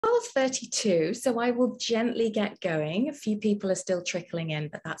12:32, so I will gently get going. A few people are still trickling in,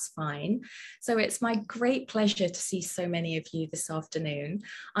 but that's fine. So it's my great pleasure to see so many of you this afternoon.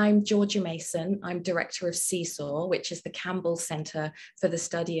 I'm Georgia Mason. I'm director of CCSAW, which is the Campbell Centre for the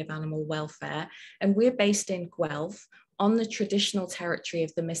Study of Animal Welfare, and we're based in Guelph, on the traditional territory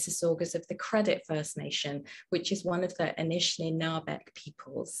of the Mississaugas of the Credit First Nation, which is one of the Anishinaabe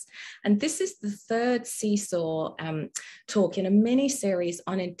peoples. And this is the third CCSAW talk in a mini series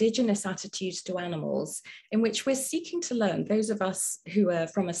on Indigenous attitudes to animals, in which we're seeking to learn, those of us who are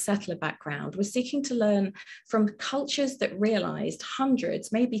from a settler background, we're seeking to learn from cultures that realized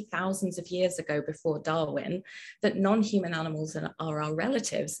hundreds, maybe thousands of years ago before Darwin, that non-human animals are our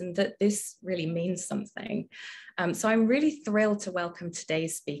relatives and that this really means something. So I'm really thrilled to welcome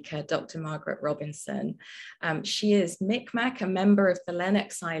today's speaker, Dr. Margaret Robinson. She is Mi'kmaq, a member of the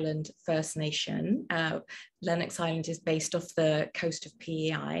Lennox Island First Nation. Lennox Island is based off the coast of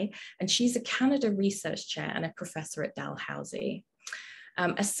PEI, and she's a Canada Research Chair and a professor at Dalhousie.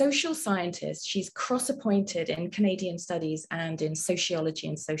 A social scientist, she's cross-appointed in Canadian studies and in sociology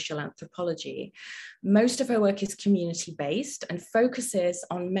and social anthropology. Most of her work is community-based and focuses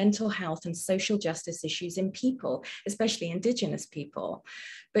on mental health and social justice issues in people, especially Indigenous people.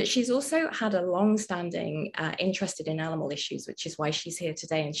 But she's also had a long-standing interest in animal issues, which is why she's here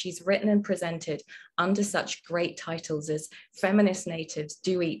today. And she's written and presented under such great titles as Feminist Natives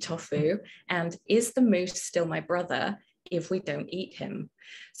Do Eat Tofu and Is the Moose Still My Brother If We Don't Eat Him?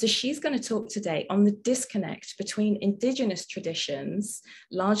 So she's going to talk today on the disconnect between Indigenous traditions,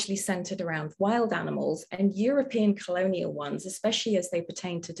 largely centered around wild animals, and European colonial ones, especially as they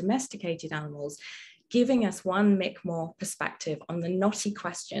pertain to domesticated animals, giving us one Mi'kmaq perspective on the knotty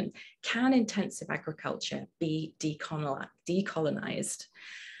question, can intensive agriculture be decolonized?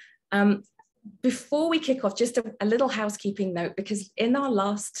 Before we kick off, just a little housekeeping note, because in our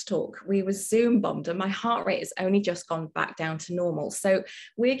last talk, we were Zoom bombed and my heart rate has only just gone back down to normal. So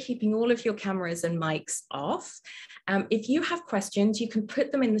we're keeping all of your cameras and mics off. If you have questions, you can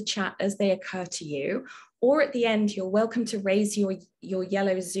put them in the chat as they occur to you, or at the end, you're welcome to raise your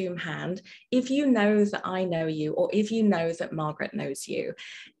yellow Zoom hand if you know that I know you, or if you know that Margaret knows you.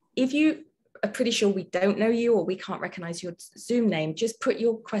 If you are pretty sure we don't know you or we can't recognize your Zoom name, just put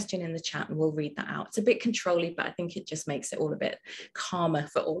your question in the chat and we'll read that out. It's a bit controlly, but I think it just makes it all a bit calmer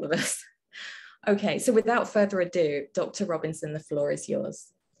for all of us. Okay, so without further ado, Dr. Robinson, the floor is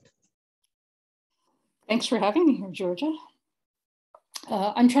yours. Thanks for having me here, Georgia.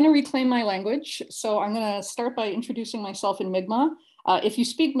 I'm trying to reclaim my language, so I'm going to start by introducing myself in Mi'kmaq. If you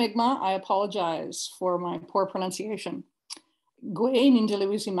speak Mi'kmaq, I apologize for my poor pronunciation. Gwe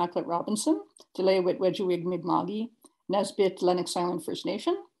Ninjalewisi Margaret Robinson, Dele Wetwejuig Mi'kmaqi, Nesbit Lennox Island First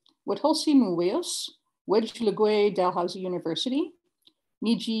Nation, Wetholsi Muweos, Wedjlegwe Dalhousie University,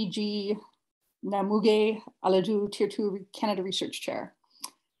 Niji G Namuge Aladu Tier 2 Canada Research Chair.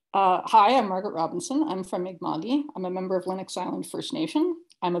 Hi, I'm Margaret Robinson. I'm from Mi'kmaqi. I'm a member of Lennox Island First Nation.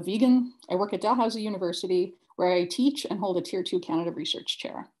 I'm a vegan. I work at Dalhousie University, where I teach and hold a Tier 2 Canada Research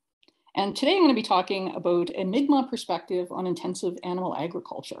Chair. And today I'm going to be talking about a Mi'kmaq perspective on intensive animal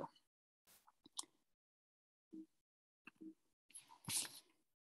agriculture.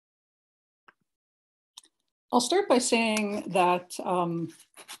 I'll start by saying that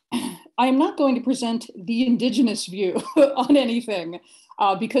I am not going to present the Indigenous view on anything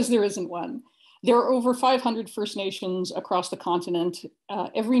because there isn't one. There are over 500 First Nations across the continent.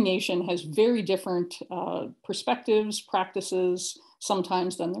 Every nation has very different perspectives, practices,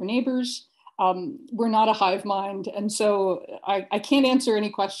 sometimes than their neighbors. We're not a hive mind. And so I can't answer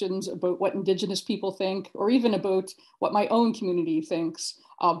any questions about what Indigenous people think, or even about what my own community thinks,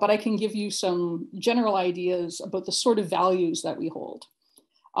 but I can give you some general ideas about the sort of values that we hold.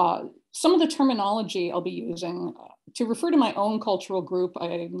 Some of the terminology I'll be using to refer to my own cultural group,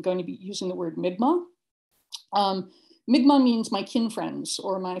 I'm going to be using the word Mi'kmaq. Mi'kmaq means my kin friends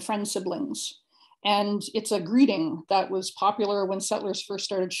or my friend siblings. And it's a greeting that was popular when settlers first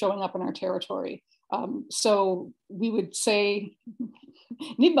started showing up in our territory. So we would say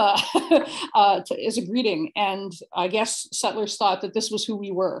Niba is a greeting. And I guess settlers thought that this was who we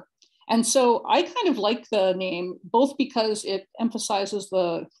were. And so I kind of like the name, both because it emphasizes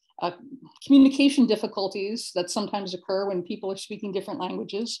the communication difficulties that sometimes occur when people are speaking different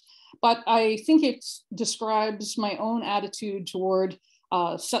languages. But I think it describes my own attitude toward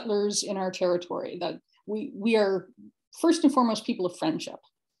settlers in our territory, that we are first and foremost people of friendship.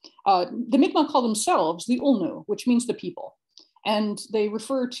 The Mi'kmaq call themselves the Ulnu, which means the people. And they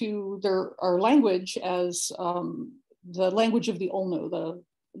refer to our language as the language of the Ulnu,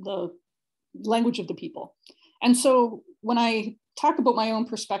 the language of the people. And so when I talk about my own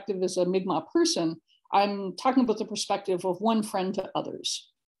perspective as a Mi'kmaq person, I'm talking about the perspective of one friend to others.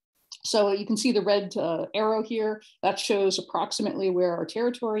 So you can see the red arrow here. That shows approximately where our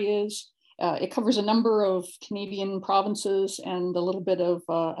territory is. It covers a number of Canadian provinces and a little bit of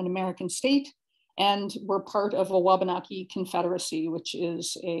an American state. And we're part of a Wabanaki Confederacy, which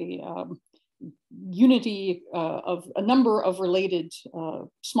is a unity of a number of related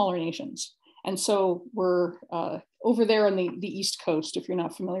smaller nations. And so we're over there on the East Coast, if you're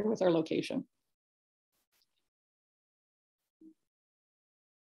not familiar with our location.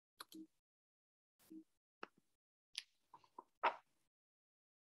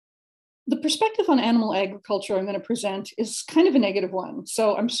 The perspective on animal agriculture I'm going to present is kind of a negative one.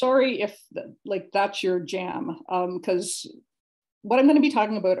 So I'm sorry if that's your jam, because what I'm going to be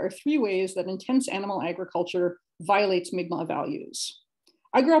talking about are 3 ways that intense animal agriculture violates Mi'kmaq values.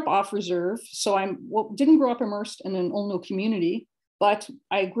 I grew up off reserve, so I didn't grow up immersed in an Olno community, but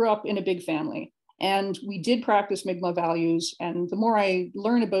I grew up in a big family. And we did practice Mi'kmaq values. And the more I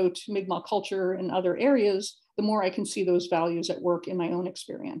learn about Mi'kmaq culture in other areas, the more I can see those values at work in my own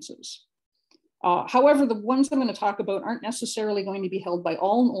experiences. However, the ones I'm going to talk about aren't necessarily going to be held by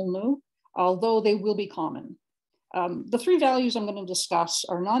all in Olno, although they will be common. The 3 values I'm going to discuss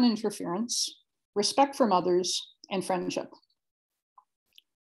are non-interference, respect from others, and friendship.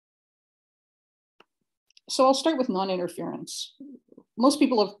 So I'll start with non-interference. Most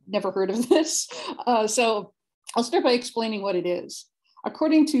people have never heard of this, so I'll start by explaining what it is.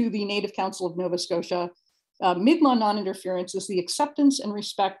 According to the Native Council of Nova Scotia, Mi'kmaq non-interference is the acceptance and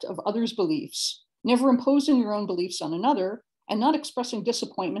respect of others' beliefs, never imposing your own beliefs on another, and not expressing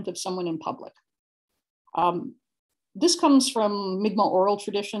disappointment of someone in public. This comes from Mi'kmaq oral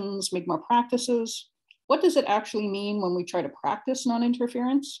traditions, Mi'kmaq practices. What does it actually mean when we try to practice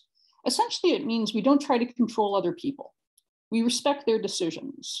non-interference? Essentially, it means we don't try to control other people. We respect their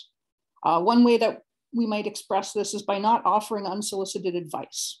decisions. One way that we might express this is by not offering unsolicited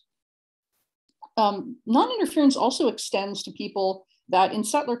advice. Non-interference also extends to people that in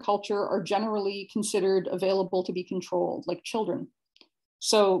settler culture are generally considered available to be controlled, like children.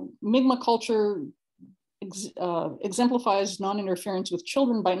 So Mi'kmaq culture exemplifies non-interference with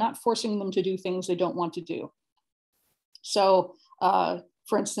children by not forcing them to do things they don't want to do. So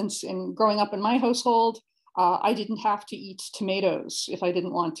for instance, in growing up in my household, I didn't have to eat tomatoes if I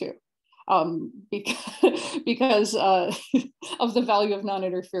didn't want to. Because of the value of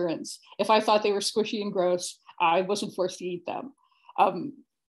non-interference. If I thought they were squishy and gross, I wasn't forced to eat them.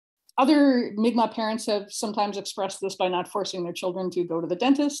 Other Mi'kmaq parents have sometimes expressed this by not forcing their children to go to the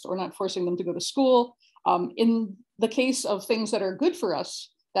dentist or not forcing them to go to school. In the case of things that are good for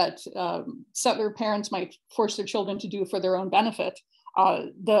us, that settler parents might force their children to do for their own benefit,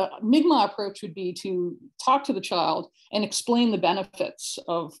 the Mi'kmaq approach would be to talk to the child and explain the benefits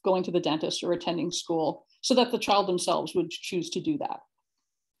of going to the dentist or attending school so that the child themselves would choose to do that.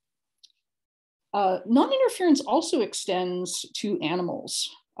 Non-interference also extends to animals.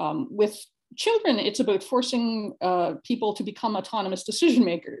 With children, it's about forcing people to become autonomous decision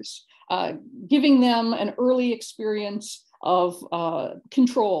makers, giving them an early experience of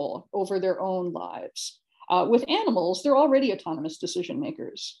control over their own lives. With animals, they're already autonomous decision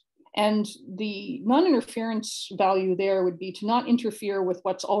makers. And the non-interference value there would be to not interfere with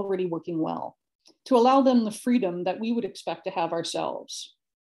what's already working well, to allow them the freedom that we would expect to have ourselves.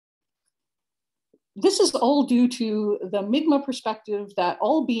 This is all due to the Mi'kmaq perspective that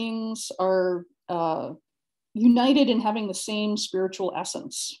all beings are united in having the same spiritual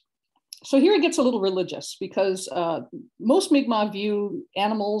essence. So here it gets a little religious because most Mi'kmaq view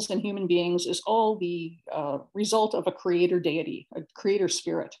animals and human beings as all the result of a creator deity, a creator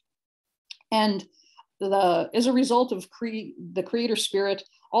spirit. And as a result of the creator spirit,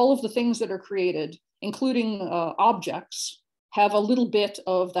 all of the things that are created, including objects, have a little bit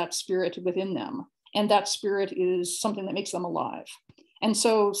of that spirit within them. And that spirit is something that makes them alive. And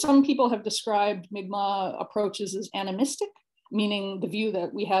so some people have described Mi'kmaq approaches as animistic, meaning the view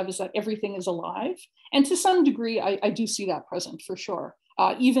that we have is that everything is alive. And to some degree, I do see that present for sure,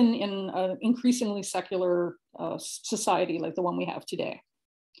 even in an increasingly secular society like the one we have today.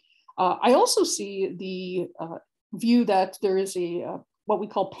 I also see the view that there is what we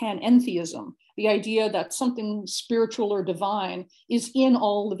call panentheism, the idea that something spiritual or divine is in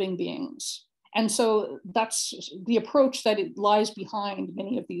all living beings. And so that's the approach that it lies behind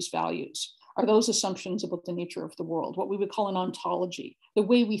many of these values, are those assumptions about the nature of the world, what we would call an ontology, the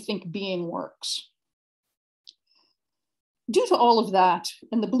way we think being works. Due to all of that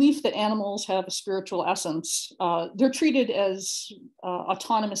and the belief that animals have a spiritual essence, they're treated as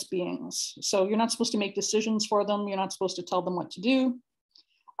autonomous beings. So you're not supposed to make decisions for them. You're not supposed to tell them what to do.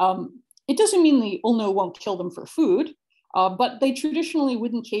 It doesn't mean the Ulnu won't kill them for food, but they traditionally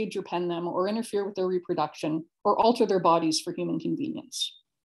wouldn't cage or pen them or interfere with their reproduction or alter their bodies for human convenience.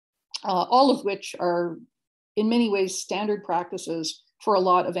 All of which are in many ways standard practices for a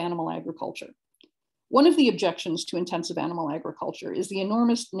lot of animal agriculture. One of the objections to intensive animal agriculture is the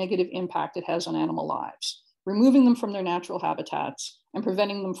enormous negative impact it has on animal lives, removing them from their natural habitats and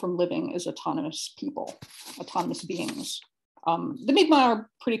preventing them from living as autonomous people, autonomous beings. The Mi'kmaq are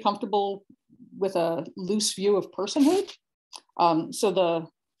pretty comfortable with a loose view of personhood. So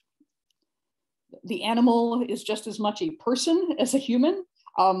the animal is just as much a person as a human,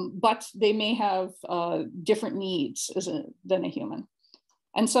 but they may have different needs than a human.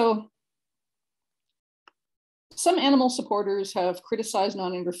 And so some animal supporters have criticized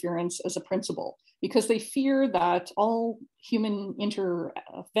non-interference as a principle because they fear that all human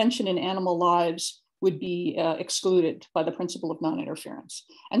intervention in animal lives would be excluded by the principle of non-interference.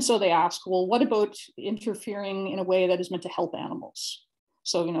 And so they ask, well, what about interfering in a way that is meant to help animals?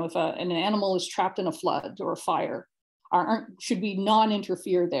 So, you know, if an animal is trapped in a flood or a fire, should we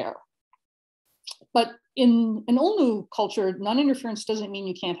non-interfere there? But in an Ulnu culture, non-interference doesn't mean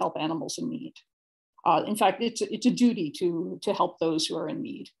you can't help animals in need. In fact, it's a duty to help those who are in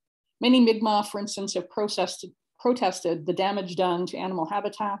need. Many Mi'kmaq, for instance, have protested the damage done to animal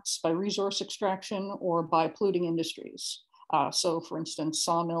habitats by resource extraction or by polluting industries. So for instance,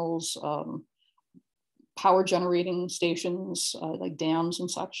 sawmills, power generating stations like dams and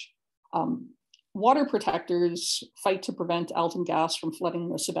such. Water protectors fight to prevent Alton Gas from flooding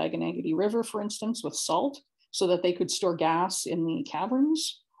the Sibaganaggity River, for instance, with salt, so that they could store gas in the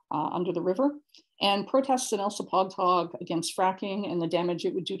caverns under the river. And protests in El Sapogtog against fracking and the damage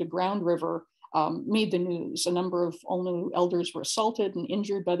it would do to Ground River made the news. A number of Ulnu elders were assaulted and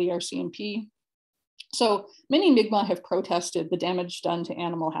injured by the RCMP. So many Mi'kmaq have protested the damage done to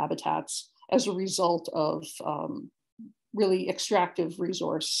animal habitats as a result of really extractive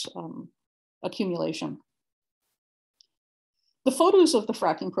resource accumulation. The photos of the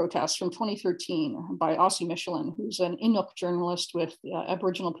fracking protests from 2013 by Ossie Michelin, who's an Inuk journalist with the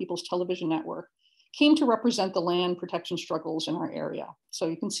Aboriginal People's Television Network, came to represent the land protection struggles in our area. So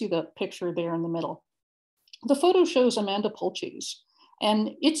you can see the picture there in the middle. The photo shows Amanda Pulches,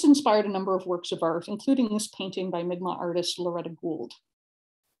 and it's inspired a number of works of art, including this painting by Mi'kmaq artist Loretta Gould.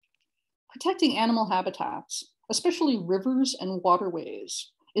 Protecting animal habitats, especially rivers and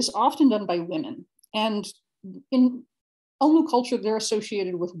waterways, is often done by women. And in Ulnu culture, they're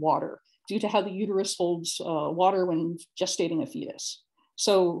associated with water due to how the uterus holds water when gestating a fetus.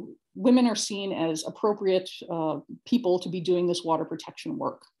 So women are seen as appropriate people to be doing this water protection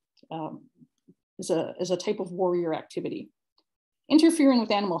work as a type of warrior activity. Interfering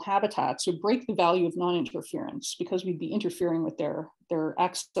with animal habitats would break the value of non-interference because we'd be interfering with their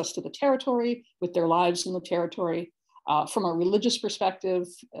access to the territory, with their lives in the territory. From a religious perspective,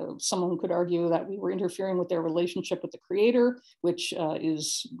 someone could argue that we were interfering with their relationship with the creator, which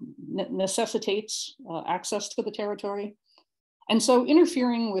necessitates access to the territory. And so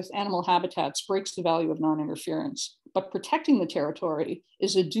interfering with animal habitats breaks the value of non-interference, but protecting the territory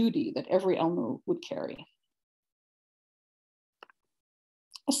is a duty that every Ulnu would carry.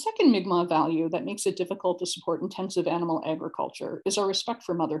 A second Mi'kmaq value that makes it difficult to support intensive animal agriculture is our respect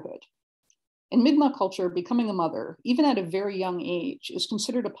for motherhood. In Mi'kmaq culture, becoming a mother, even at a very young age, is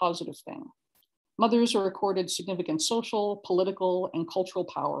considered a positive thing. Mothers are accorded significant social, political, and cultural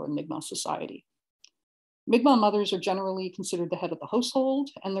power in Mi'kmaq society. Mi'kmaq mothers are generally considered the head of the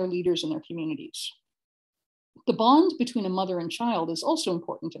household and they're leaders in their communities. The bond between a mother and child is also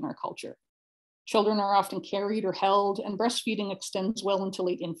important in our culture. Children are often carried or held, and breastfeeding extends well into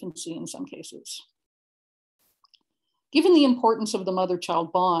late infancy in some cases. Given the importance of the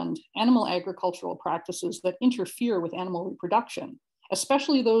mother-child bond, animal agricultural practices that interfere with animal reproduction,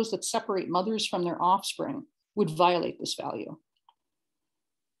 especially those that separate mothers from their offspring, would violate this value.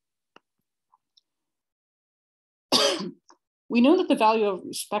 We know that the value of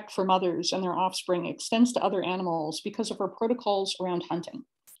respect for mothers and their offspring extends to other animals because of our protocols around hunting.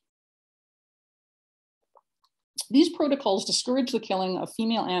 These protocols discourage the killing of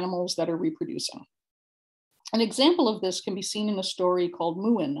female animals that are reproducing. An example of this can be seen in a story called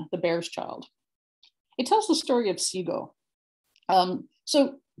Muin, the Bear's Child. It tells the story of Seago.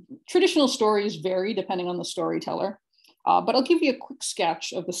 So traditional stories vary depending on the storyteller, but I'll give you a quick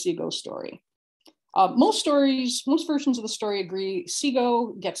sketch of the Seago story. Most versions of the story agree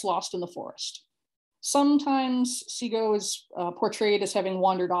Seago gets lost in the forest. Sometimes Seago is portrayed as having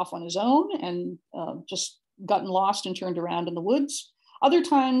wandered off on his own and just gotten lost and turned around in the woods. Other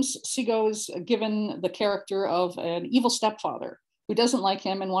times, Seago is given the character of an evil stepfather who doesn't like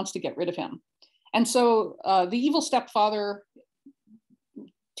him and wants to get rid of him. And so the evil stepfather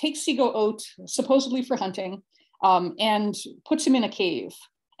takes Seago out, supposedly for hunting, and puts him in a cave,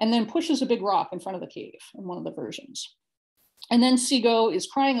 and then pushes a big rock in front of the cave in one of the versions. And then Seago is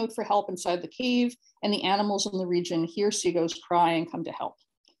crying out for help inside the cave, and the animals in the region hear Seago's cry and come to help.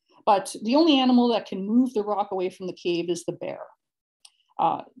 But the only animal that can move the rock away from the cave is the bear.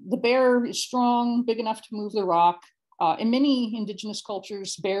 The bear is strong, big enough to move the rock. In many Indigenous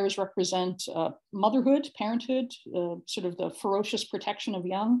cultures, bears represent motherhood, parenthood, sort of the ferocious protection of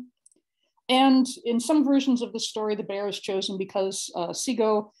young. And in some versions of the story, the bear is chosen because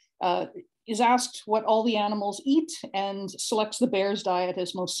Seago is asked what all the animals eat and selects the bear's diet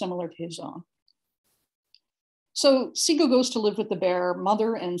as most similar to his own. So Seago goes to live with the bear,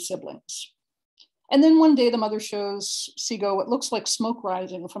 mother, and siblings. And then one day the mother shows Seago what looks like smoke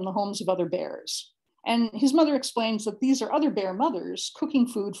rising from the homes of other bears. And his mother explains that these are other bear mothers cooking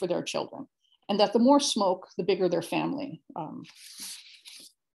food for their children, and that the more smoke, the bigger their family.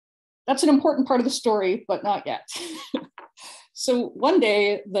 That's an important part of the story, but not yet. So one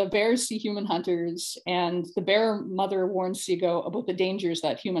day the bears see human hunters, and the bear mother warns Seago about the dangers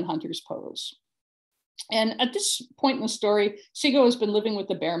that human hunters pose. And at this point in the story, Seago has been living with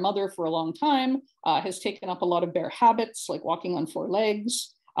the bear mother for a long time, has taken up a lot of bear habits, like walking on 4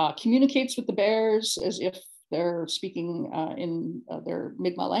 legs, communicates with the bears as if they're speaking in their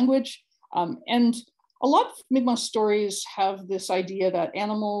Mi'kmaq language. And a lot of Mi'kmaq stories have this idea that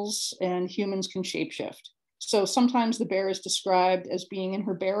animals and humans can shapeshift. So sometimes the bear is described as being in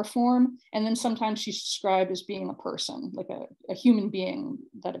her bear form, and then sometimes she's described as being a person, like a human being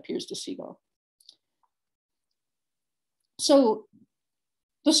that appears to Seago. So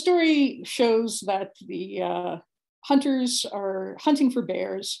the story shows that the hunters are hunting for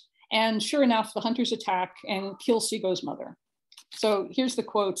bears, and sure enough, the hunters attack and kill Seago's mother. So here's the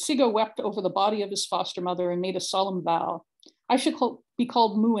quote: "Seago wept over the body of his foster mother and made a solemn vow. I should be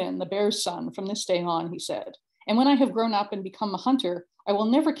called Muin, the bear's son, from this day on," he said. "And when I have grown up and become a hunter, I will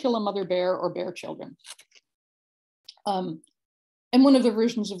never kill a mother bear or bear children." And one of the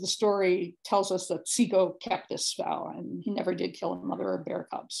versions of the story tells us that Seago kept this vow and he never did kill a mother or bear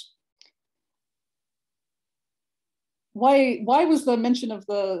cubs. Why was the mention of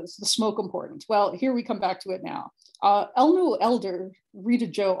the smoke important? Well, here we come back to it now. Elno elder Rita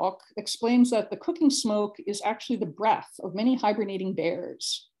Jo Ok explains that the cooking smoke is actually the breath of many hibernating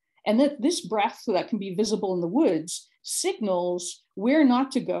bears, and that this breath that can be visible in the woods signals where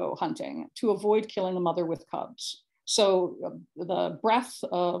not to go hunting to avoid killing a mother with cubs. So the breath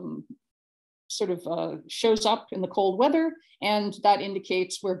shows up in the cold weather, and that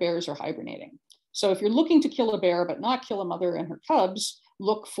indicates where bears are hibernating. So if you're looking to kill a bear but not kill a mother and her cubs,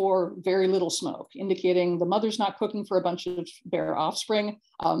 look for very little smoke, indicating the mother's not cooking for a bunch of bear offspring,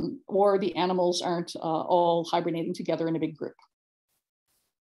 or the animals aren't all hibernating together in a big group.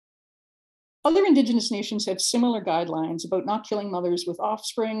 Other Indigenous nations have similar guidelines about not killing mothers with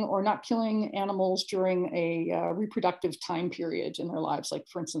offspring or not killing animals during a reproductive time period in their lives, like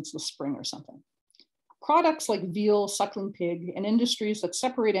for instance, the spring or something. Products like veal, suckling pig, and industries that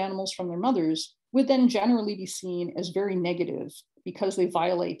separate animals from their mothers would then generally be seen as very negative because they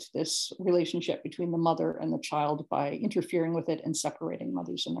violate this relationship between the mother and the child by interfering with it and separating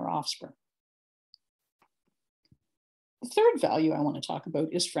mothers and their offspring. The third value I want to talk about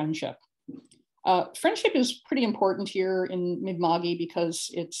is friendship. Friendship is pretty important here in Mi'kmaq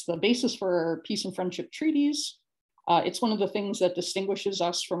because it's the basis for peace and friendship treaties. It's one of the things that distinguishes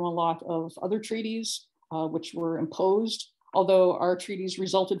us from a lot of other treaties which were imposed. Although our treaties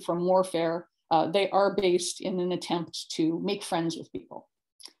resulted from warfare, they are based in an attempt to make friends with people.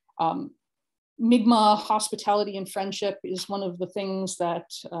 Mi'kmaq hospitality and friendship is one of the things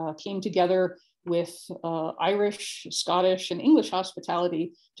that came together with Irish, Scottish, and English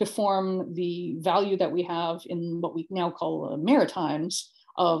hospitality to form the value that we have in what we now call Maritimes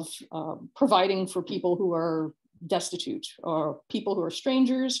of providing for people who are destitute or people who are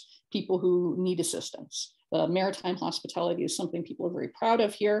strangers, people who need assistance. The maritime hospitality is something people are very proud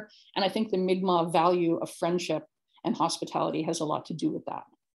of here. And I think the Mi'kmaq value of friendship and hospitality has a lot to do with that.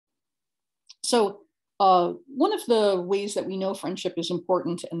 So one of the ways that we know friendship is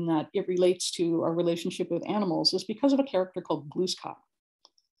important and that it relates to our relationship with animals is because of a character called Glooskap.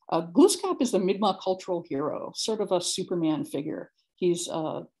 Glooskap is the Mi'kmaq cultural hero, sort of a Superman figure. He's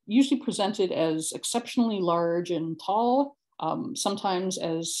usually presented as exceptionally large and tall, sometimes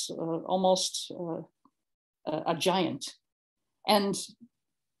as almost a giant. And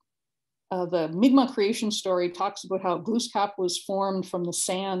the Mi'kmaq creation story talks about how Glooskap was formed from the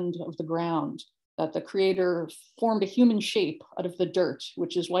sand of the ground, that the creator formed a human shape out of the dirt,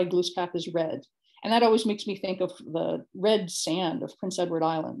 which is why Glooskap is red. And that always makes me think of the red sand of Prince Edward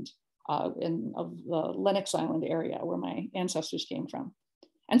Island, of the Lennox Island area where my ancestors came from.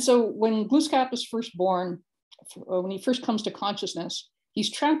 And so when Glooskap is first born, when he first comes to consciousness,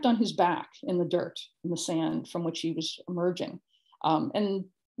 he's trapped on his back in the dirt, in the sand from which he was emerging. And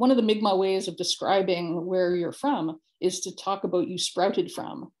one of the Mi'kmaq ways of describing where you're from is to talk about you sprouted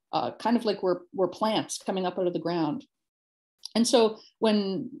from, kind of like we're plants coming up out of the ground. And so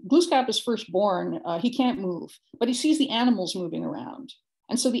when Glooskap is first born, he can't move, but he sees the animals moving around.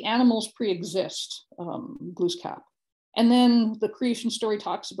 And so the animals pre-exist Glooskap. And then the creation story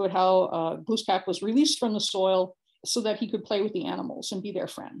talks about how Glooskap was released from the soil so that he could play with the animals and be their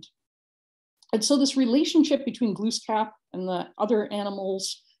friend. And so this relationship between Glooskap and the other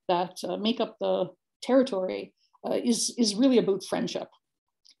animals that make up the territory is really about friendship.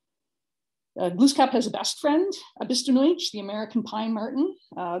 Glooskap has a best friend, Abistanoich, the American pine marten.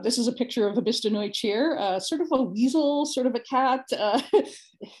 This is a picture of Abistanoich here, sort of a weasel, sort of a cat,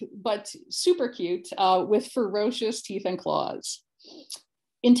 but super cute with ferocious teeth and claws.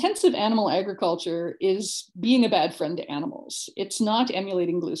 Intensive animal agriculture is being a bad friend to animals. It's not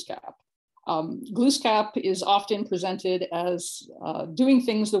emulating Glooskap. Glooskap is often presented as doing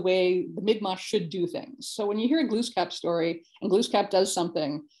things the way the Mi'kmaq should do things. So when you hear a Glooskap story and Glooskap does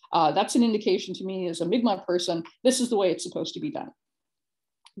something, that's an indication to me as a Mi'kmaq person, this is the way it's supposed to be done.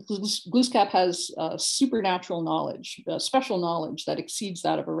 Glooskap has supernatural knowledge, special knowledge that exceeds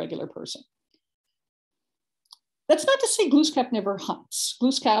that of a regular person. That's not to say Glooskap never hunts.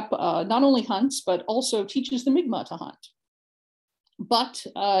 Glooskap not only hunts, but also teaches the Mi'kmaq to hunt. But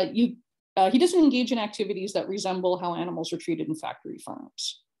he doesn't engage in activities that resemble how animals are treated in factory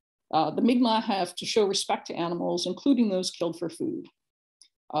farms. The Mi'kmaq have to show respect to animals, including those killed for food.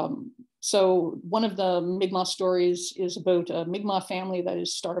 So one of the Mi'kmaq stories is about a Mi'kmaq family that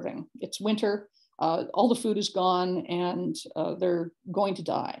is starving. It's winter, all the food is gone, and they're going to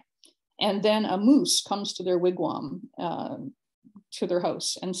die. And then a moose comes to their wigwam, to their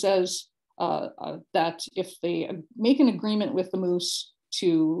house, and says that if they make an agreement with the moose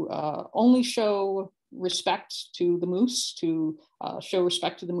to only show respect to the moose, to show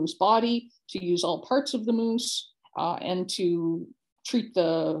respect to the moose body, to use all parts of the moose, and to treat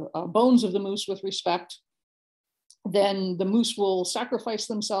the bones of the moose with respect, then the moose will sacrifice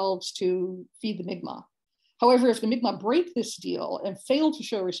themselves to feed the Mi'kmaq. However, if the Mi'kmaq break this deal and fail to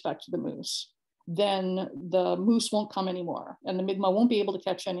show respect to the moose, then the moose won't come anymore, and the Mi'kmaq won't be able to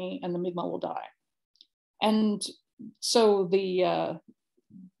catch any, and the Mi'kmaq will die. And so the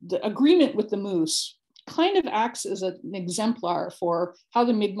agreement with the moose kind of acts as an exemplar for how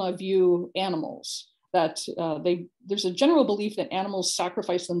the Mi'kmaq view animals, that there's a general belief that animals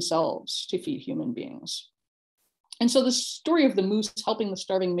sacrifice themselves to feed human beings. And so the story of the moose helping the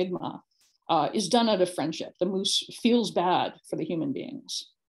starving Mi'kmaq is done out of friendship. The moose feels bad for the human beings.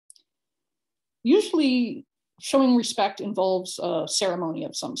 Usually showing respect involves a ceremony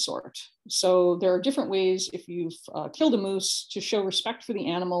of some sort. So there are different ways, if you've killed a moose, to show respect for the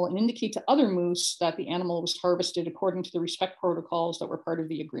animal and indicate to other moose that the animal was harvested according to the respect protocols that were part of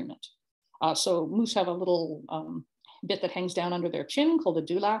the agreement. So moose have a little bit that hangs down under their chin called a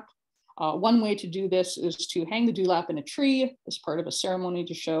dewlap. One way to do this is to hang the dewlap in a tree as part of a ceremony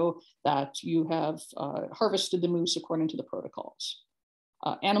to show that you have harvested the moose according to the protocols.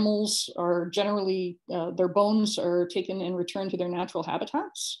 Animals are generally, their bones are taken and returned to their natural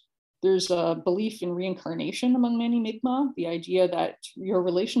habitats. There's a belief in reincarnation among many Mi'kmaq, the idea that your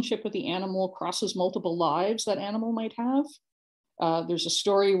relationship with the animal crosses multiple lives that animal might have. There's a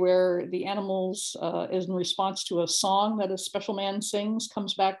story where the animals, in response to a song that a special man sings,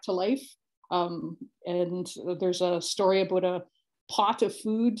 comes back to life. And there's a story about a pot of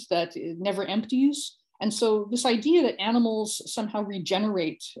food that never empties. And so this idea that animals somehow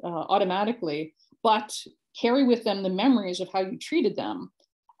regenerate automatically, but carry with them the memories of how you treated them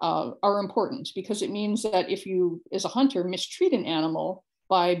are important, because it means that if you, as a hunter, mistreat an animal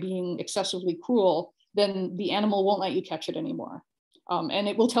by being excessively cruel, then the animal won't let you catch it anymore. And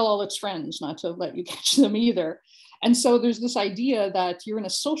it will tell all its friends not to let you catch them either. And so there's this idea that you're in a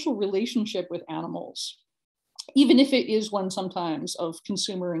social relationship with animals, even if it is one sometimes of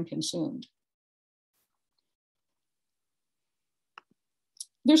consumer and consumed.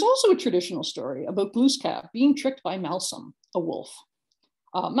 There's also a traditional story about Glooskap being tricked by Malsum, a wolf.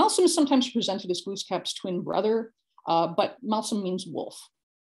 Malsum is sometimes presented as Glooskap's twin brother, but Malsum means wolf.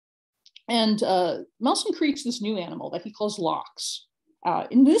 And Melson creates this new animal that he calls Lox.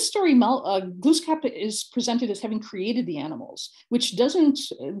 In this story, Glooskap is presented as having created the animals, which doesn't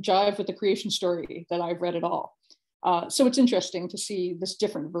jive with the creation story that I've read at all. So it's interesting to see this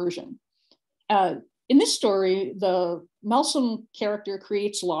different version. In this story, the Melson character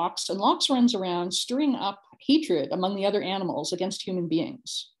creates Lox, and Lox runs around stirring up hatred among the other animals against human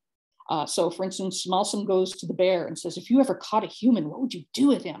beings. So for instance, Melson goes to the bear and says, if you ever caught a human, what would you do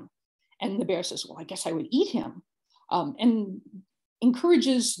with him? And the bear says, well, I guess I would eat him. And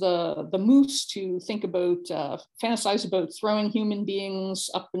encourages the moose to think about, fantasize about throwing human beings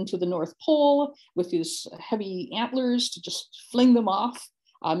up into the North Pole with his heavy antlers to just fling them off,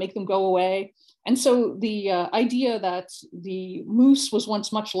 make them go away. And so the idea that the moose was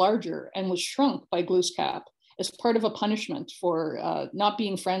once much larger and was shrunk by Glooskap as part of a punishment for not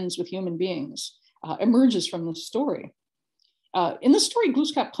being friends with human beings emerges from the story. In the story,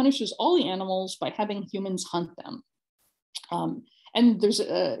 Glooskap punishes all the animals by having humans hunt them. And there's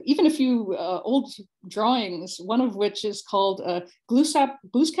even a few old drawings, one of which is called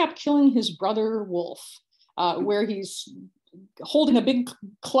Glooskap killing his brother wolf, where he's holding a big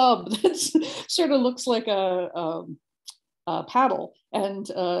club that sort of looks like a paddle and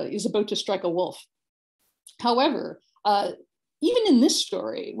is about to strike a wolf. However, even in this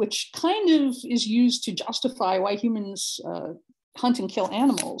story, which kind of is used to justify why humans hunt and kill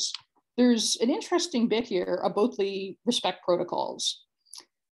animals, there's an interesting bit here about the respect protocols.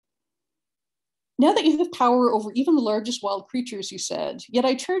 Now that you have power over even the largest wild creatures, he said, yet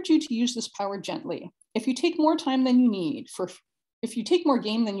I charge you to use this power gently. If you take more time than you need if you take more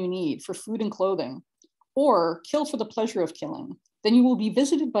game than you need for food and clothing, or kill for the pleasure of killing, then you will be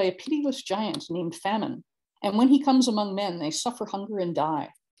visited by a pitiless giant named Famine. And when he comes among men, they suffer hunger and die.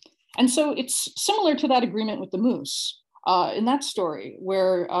 And so it's similar to that agreement with the moose in that story,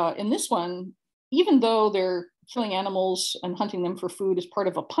 where in this one, even though they're killing animals and hunting them for food is part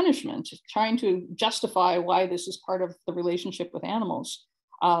of a punishment, trying to justify why this is part of the relationship with animals,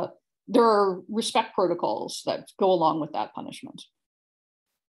 there are respect protocols that go along with that punishment.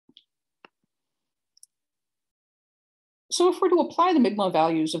 So if we're to apply the Mi'kmaq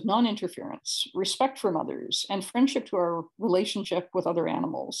values of non-interference, respect for others, and friendship to our relationship with other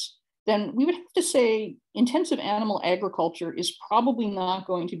animals, then we would have to say intensive animal agriculture is probably not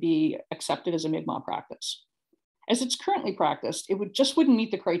going to be accepted as a Mi'kmaq practice. As it's currently practiced, it wouldn't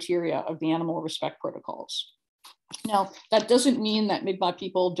meet the criteria of the animal respect protocols. Now, that doesn't mean that Mi'kmaq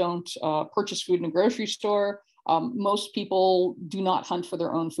people don't purchase food in a grocery store. Most people do not hunt for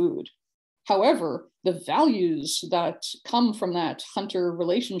their own food. However, the values that come from that hunter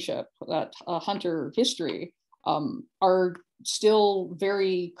relationship, that hunter history, are still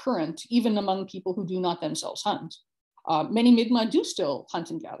very current, even among people who do not themselves hunt. Many Mi'kmaq do still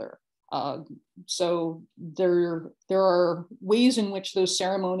hunt and gather. So there are ways in which those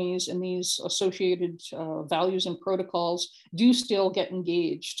ceremonies and these associated values and protocols do still get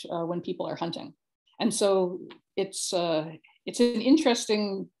engaged when people are hunting. And so it's an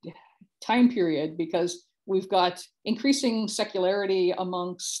interesting time period because we've got increasing secularity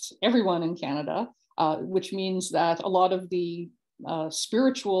amongst everyone in Canada, which means that a lot of the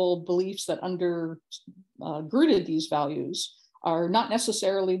spiritual beliefs that undergirded these values are not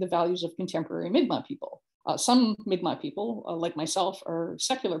necessarily the values of contemporary Mi'kmaq people. Some Mi'kmaq people, like myself, are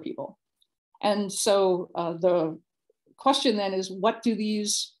secular people. And so the question then is, what do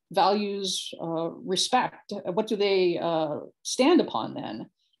these values respect? What do they stand upon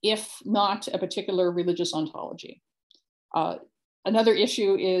then, if not a particular religious ontology? Another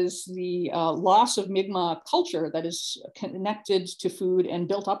issue is the loss of Mi'kmaq culture that is connected to food and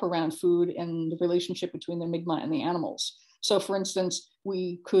built up around food and the relationship between the Mi'kmaq and the animals. So for instance,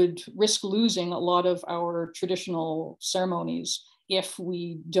 we could risk losing a lot of our traditional ceremonies if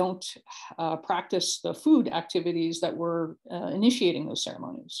we don't practice the food activities that were initiating those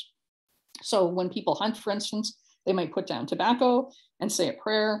ceremonies. So when people hunt, for instance, they might put down tobacco and say a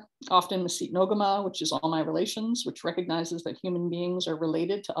prayer, often Masit Nogama, which is all my relations, which recognizes that human beings are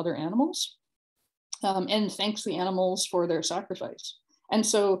related to other animals, and thanks the animals for their sacrifice. And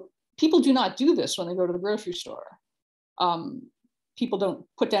so people do not do this when they go to the grocery store. People don't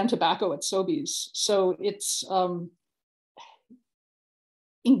put down tobacco at Sobeys. So it's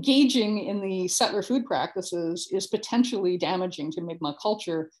engaging in the settler food practices is potentially damaging to Mi'kmaq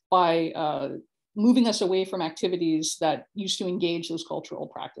culture by moving us away from activities that used to engage those cultural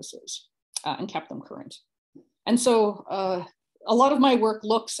practices and kept them current. And so a lot of my work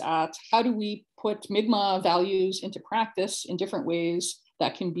looks at how do we put Mi'kmaq values into practice in different ways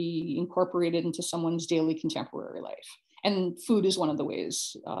that can be incorporated into someone's daily contemporary life. And food is one of the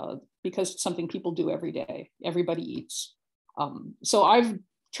ways, because it's something people do every day. Everybody eats. So I've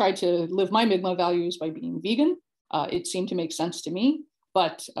tried to live my Mi'kmaq values by being vegan. It seemed to make sense to me,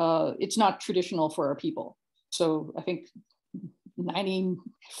 but it's not traditional for our people. So I think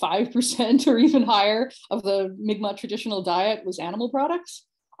 95% or even higher of the Mi'kmaq traditional diet was animal products.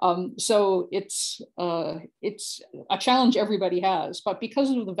 So it's a challenge everybody has, but because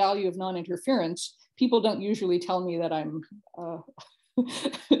of the value of non-interference, people don't usually tell me that I'm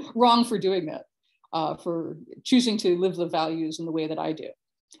wrong for doing that, for choosing to live the values in the way that I do.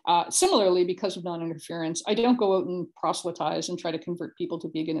 Similarly, because of non-interference, I don't go out and proselytize and try to convert people to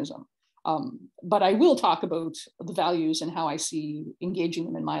veganism. But I will talk about the values and how I see engaging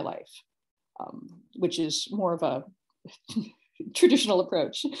them in my life, which is more of a traditional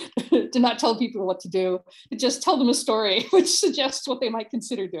approach to not tell people what to do, to just tell them a story which suggests what they might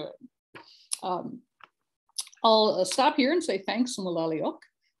consider doing. I'll stop here and say thanks and Mulaliok.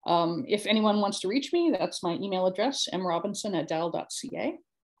 If anyone wants to reach me, that's my email address, mrobinson@dal.ca.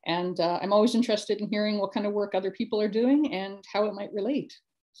 And I'm always interested in hearing what kind of work other people are doing and how it might relate.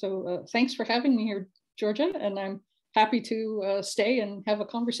 So thanks for having me here, Georgia, and I'm happy to stay and have a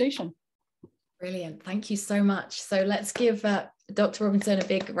conversation. Brilliant, thank you so much. So let's give Dr. Robinson a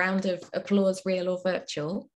big round of applause, real or virtual.